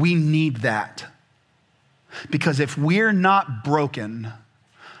 We need that. Because if we're not broken,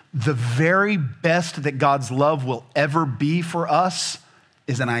 the very best that God's love will ever be for us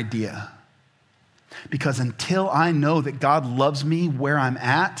is an idea. Because until I know that God loves me where I'm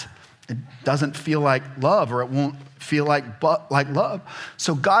at, it doesn't feel like love, or it won't feel like love.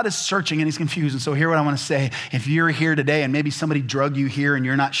 So God is searching and he's confused. And so here's what I want to say. If you're here today and maybe somebody drug you here and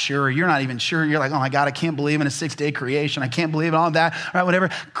you're not sure, or you're not even sure, you're like, oh my God, I can't believe in a 6-day creation. I can't believe in all that. All right, whatever.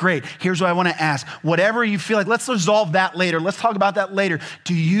 Great. Here's what I want to ask. Whatever you feel like, let's resolve that later. Let's talk about that later.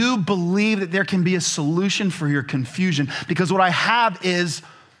 Do you believe that there can be a solution for your confusion? Because what I have is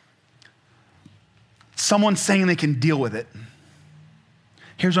someone saying they can deal with it.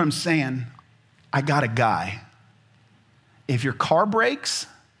 Here's what I'm saying. I got a guy. If your car breaks,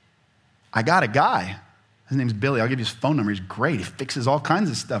 I got a guy. His name's Billy. I'll give you his phone number. He's great. He fixes all kinds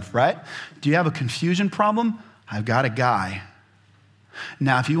of stuff, right? Do you have a confusion problem? I've got a guy.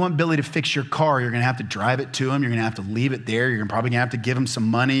 Now, if you want Billy to fix your car, you're going to have to drive it to him. You're going to have to leave it there. You're probably going to have to give him some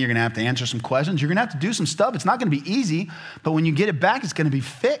money. You're going to have to answer some questions. You're going to have to do some stuff. It's not going to be easy, but when you get it back, it's going to be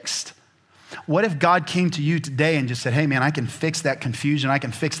fixed. What if God came to you today and just said, hey man, I can fix that confusion. I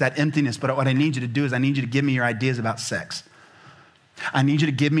can fix that emptiness, but what I need you to do is I need you to give me your ideas about sex. I need you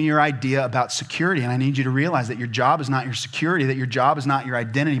to give me your idea about security, and I need you to realize that your job is not your security, that your job is not your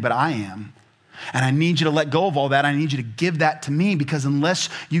identity, but I am. And I need you to let go of all that. I need you to give that to me, because unless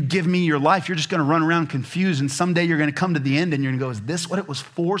you give me your life, you're just going to run around confused, and someday you're going to come to the end and you're going to go, is this what it was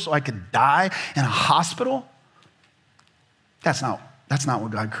for, so I could die in a hospital? That's not what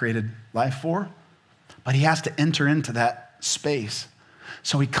God created life for. But he has to enter into that space.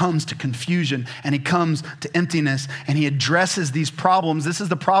 So he comes to confusion and he comes to emptiness and he addresses these problems. This is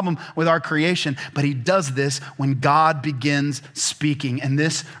the problem with our creation, but he does this when God begins speaking. And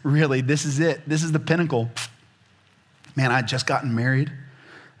this is it. This is the pinnacle. Man, I had just gotten married.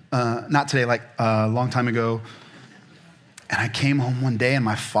 Not today, like a long time ago. And I came home one day and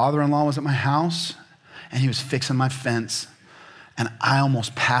my father-in-law was at my house and he was fixing my fence. And I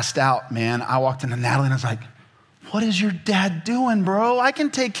almost passed out, man. I walked into Natalie and I was like, what is your dad doing, bro? I can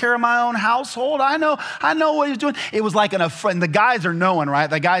take care of my own household. I know what he's doing. It was like the guys are knowing, right?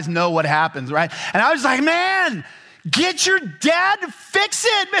 The guys know what happens, right? And I was like, man, Get your dad to fix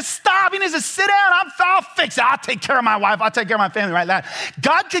it. Stop. He needs to sit down. I'll fix it. I'll take care of my wife. I'll take care of my family, right? That.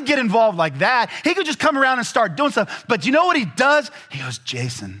 God could get involved like that. He could just come around and start doing stuff. But you know what he does? He goes,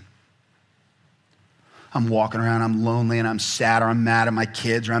 Jason, I'm walking around, I'm lonely and I'm sad, or I'm mad at my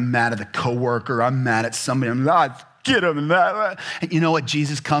kids, or I'm mad at the coworker, or I'm mad at somebody. I'm not, get him. And you know what?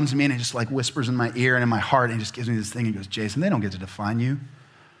 Jesus comes to me and he just like whispers in my ear and in my heart and he just gives me this thing. He goes, Jason, they don't get to define you.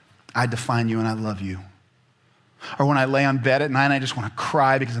 I define you and I love you. Or when I lay on bed at night, I just want to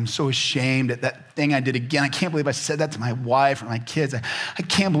cry because I'm so ashamed at that thing I did again. I can't believe I said that to my wife or my kids. I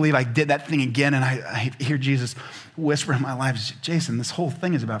can't believe I did that thing again. And I hear Jesus whisper in my life, Jason, this whole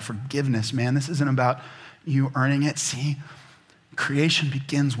thing is about forgiveness, man. This isn't about you earning it. See, creation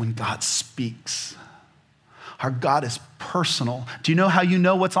begins when God speaks. Our God is personal. Do you know how you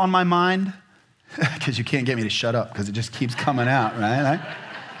know what's on my mind? Because you can't get me to shut up because it just keeps coming out, right?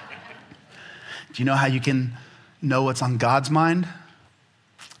 Do you know how you can know what's on God's mind?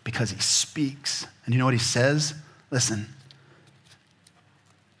 Because he speaks. And you know what he says? Listen,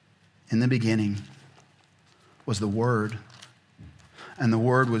 in the beginning was the Word, and the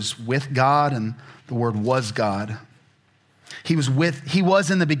Word was with God, and the Word was God. He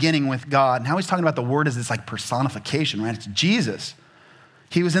was in the beginning with God. Now he's talking about the Word as this like personification, right? It's Jesus.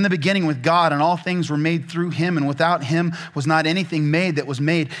 He was in the beginning with God, and all things were made through him, and without him was not anything made that was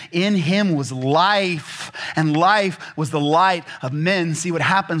made. In him was life, and life was the light of men. See what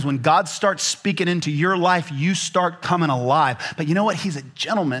happens when God starts speaking into your life, you start coming alive. But you know what? He's a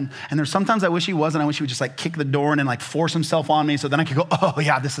gentleman, and there's sometimes I wish he wasn't. I wish he would just like kick the door in and like force himself on me so then I could go, oh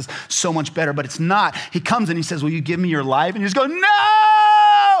yeah, this is so much better, but it's not. He comes and he says, will you give me your life? And you just go,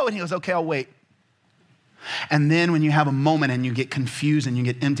 no! And he goes, okay, I'll wait. And then when you have a moment and you get confused and you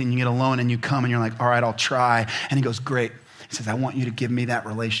get empty and you get alone and you come and you're like, all right, I'll try. And he goes, great. He says, I want you to give me that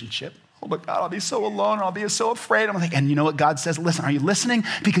relationship. Oh, but God, I'll be so alone or I'll be so afraid. I'm like, and you know what God says? Listen, are you listening?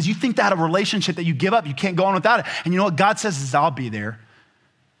 Because you think that a relationship that you give up, you can't go on without it. And you know what God says is, I'll be there.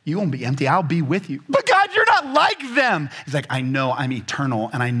 You won't be empty. I'll be with you. But God, you're not like them. He's like, I know I'm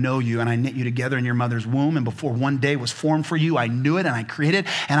eternal and I know you and I knit you together in your mother's womb. And before one day was formed for you, I knew it and I created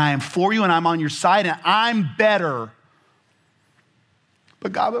it and I am for you and I'm on your side and I'm better.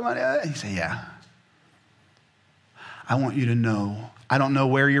 But God, he said, yeah. I want you to know. I don't know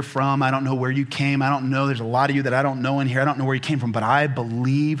where you're from. I don't know where you came. I don't know. There's a lot of you that I don't know in here. I don't know where you came from, but I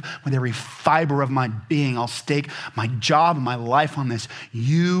believe with every fiber of my being, I'll stake my job and my life on this.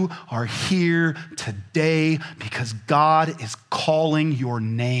 You are here today because God is calling your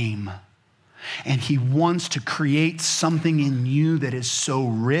name. And he wants to create something in you that is so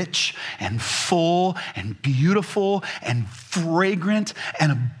rich and full and beautiful and fragrant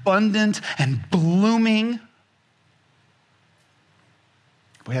and abundant and blooming.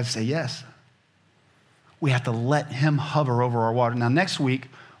 We have to say yes. We have to let him hover over our water. Now, next week,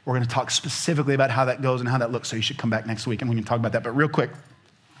 we're going to talk specifically about how that goes and how that looks. So you should come back next week and we can talk about that. But real quick,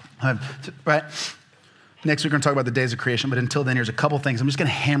 right? Next, we're going to talk about the days of creation, but until then, here's a couple things. I'm just going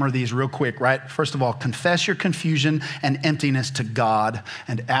to hammer these real quick, right? First of all, confess your confusion and emptiness to God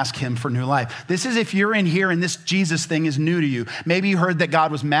and ask him for new life. This is if you're in here and this Jesus thing is new to you. Maybe you heard that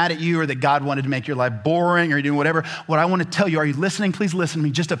God was mad at you or that God wanted to make your life boring or you're doing whatever. What I want to tell you, are you listening? Please listen to me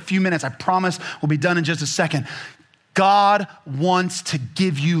just a few minutes. I promise we'll be done in just a second. God wants to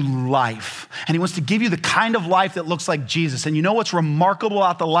give you life, and he wants to give you the kind of life that looks like Jesus. And you know what's remarkable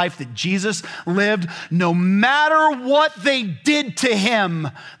about the life that Jesus lived? No matter what they did to him,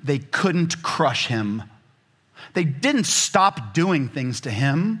 they couldn't crush him. They didn't stop doing things to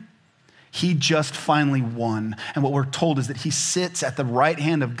him. He just finally won. And what we're told is that he sits at the right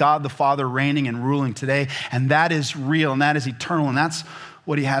hand of God the Father, reigning and ruling today. And that is real, and that is eternal, and that's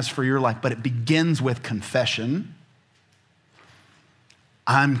what he has for your life. But it begins with confession.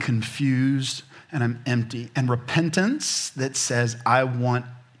 I'm confused and I'm empty. And repentance that says, I want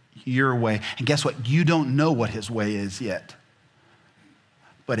your way. And guess what? You don't know what his way is yet.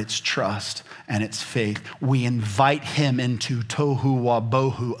 But it's trust and it's faith. We invite him into tohu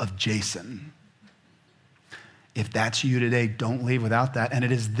wabohu of Jason. If that's you today, don't leave without that. And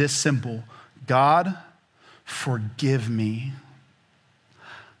it is this simple. God, forgive me.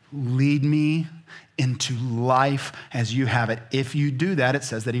 Lead me into life as you have it. If you do that, it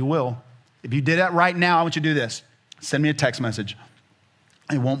says that he will. If you did that right now, I want you to do this. Send me a text message.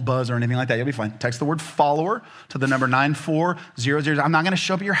 It won't buzz or anything like that. You'll be fine. Text the word follower to the number 94000. I'm not going to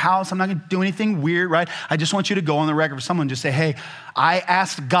show up at your house. I'm not going to do anything weird, right? I just want you to go on the record for someone. Just say, hey, I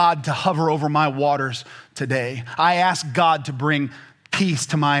asked God to hover over my waters today. I asked God to bring peace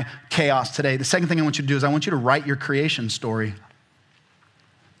to my chaos today. The second thing I want you to do is I want you to write your creation story.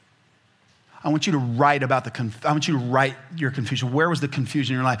 I want you to write I want you to write your confusion. Where was the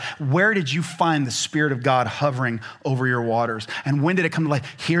confusion in your life? Where did you find the Spirit of God hovering over your waters? And when did it come to life?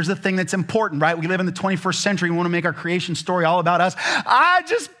 Here's the thing that's important, right? We live in the 21st century. We want to make our creation story all about us. I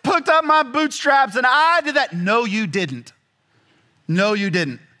just picked up my bootstraps and I did that. No, you didn't. No, you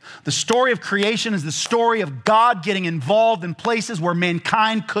didn't. The story of creation is the story of God getting involved in places where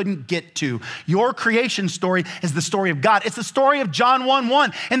mankind couldn't get to. Your creation story is the story of God. It's the story of John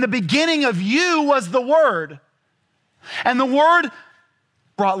 1:1. In the beginning of you was the Word. And the Word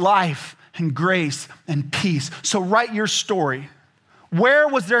brought life and grace and peace. So write your story. Where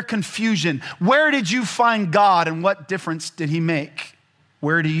was there confusion? Where did you find God and what difference did he make?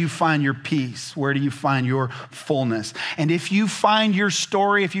 Where do you find your peace? Where do you find your fullness? And if you find your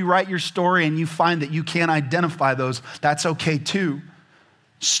story, if you write your story and you find that you can't identify those, that's okay too.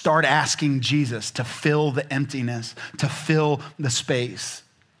 Start asking Jesus to fill the emptiness, to fill the space.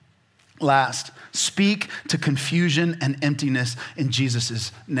 Last, speak to confusion and emptiness in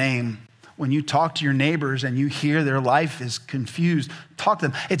Jesus' name. When you talk to your neighbors and you hear their life is confused, talk to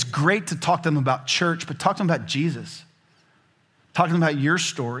them. It's great to talk to them about church, but talk to them about Jesus. Talking about your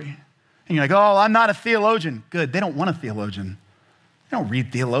story. And you're like, oh, I'm not a theologian. Good, they don't want a theologian. They don't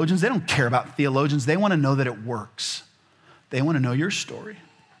read theologians. They don't care about theologians. They want to know that it works. They want to know your story.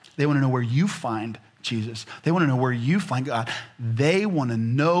 They want to know where you find Jesus. They want to know where you find God. They want to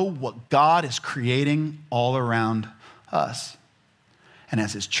know what God is creating all around us. And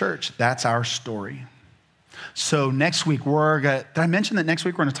as his church, that's our story. So next week, did I mention that next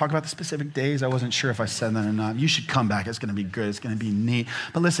week we're going to talk about the specific days? I wasn't sure if I said that or not. You should come back. It's going to be good. It's going to be neat.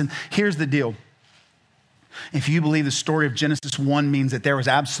 But listen, here's the deal. If you believe the story of Genesis 1 means that there was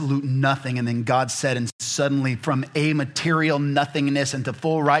absolute nothing and then God said, and suddenly from a material nothingness into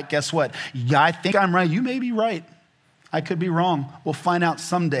full right, guess what? Yeah, I think I'm right. You may be right. I could be wrong. We'll find out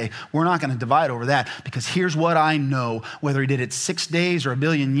someday. We're not going to divide over that because here's what I know. Whether he did it 6 days or a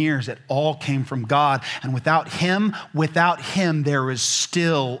billion years, it all came from God. And without him, there is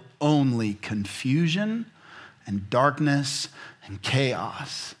still only confusion and darkness and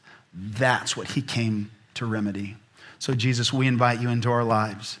chaos. That's what he came to remedy. So Jesus, we invite you into our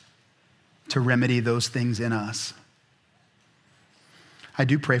lives to remedy those things in us. I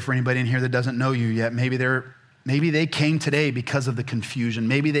do pray for anybody in here that doesn't know you yet. Maybe they came today because of the confusion.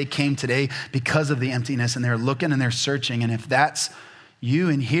 Maybe they came today because of the emptiness and they're looking and they're searching. And if that's you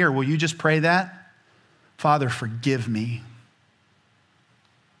in here, will you just pray that? Father, forgive me.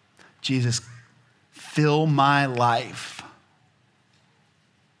 Jesus, fill my life.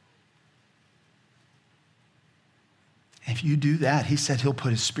 If you do that, he said he'll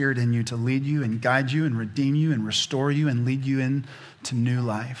put his Spirit in you to lead you and guide you and redeem you and restore you and lead you into new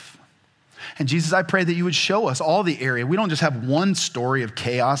life. And Jesus, I pray that you would show us all the area. We don't just have one story of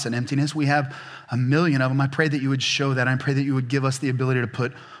chaos and emptiness. We have a million of them. I pray that you would show that. I pray that you would give us the ability to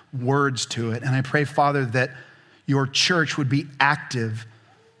put words to it. And I pray, Father, that your church would be active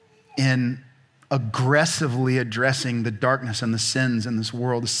in aggressively addressing the darkness and the sins in this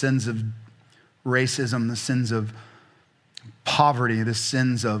world, the sins of racism, the sins of poverty, the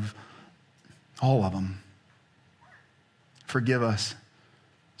sins of all of them. Forgive us.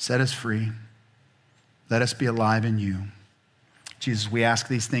 Set us free. Let us be alive in you. Jesus, we ask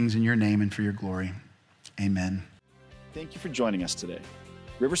these things in your name and for your glory. Amen. Thank you for joining us today.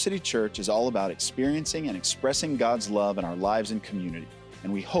 River City Church is all about experiencing and expressing God's love in our lives and community,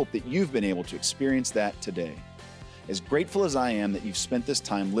 and we hope that you've been able to experience that today. As grateful as I am that you've spent this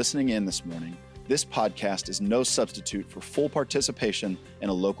time listening in this morning, this podcast is no substitute for full participation in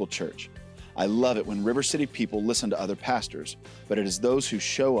a local church. I love it when River City people listen to other pastors, but it is those who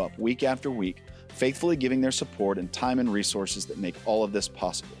show up week after week, faithfully giving their support and time and resources that make all of this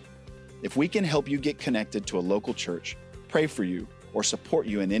possible. If we can help you get connected to a local church, pray for you, or support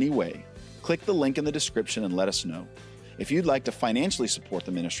you in any way, click the link in the description and let us know. If you'd like to financially support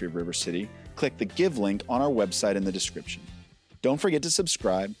the ministry of River City, click the Give link on our website in the description. Don't forget to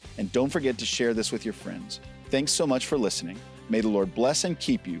subscribe, and don't forget to share this with your friends. Thanks so much for listening. May the Lord bless and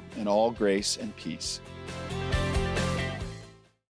keep you in all grace and peace.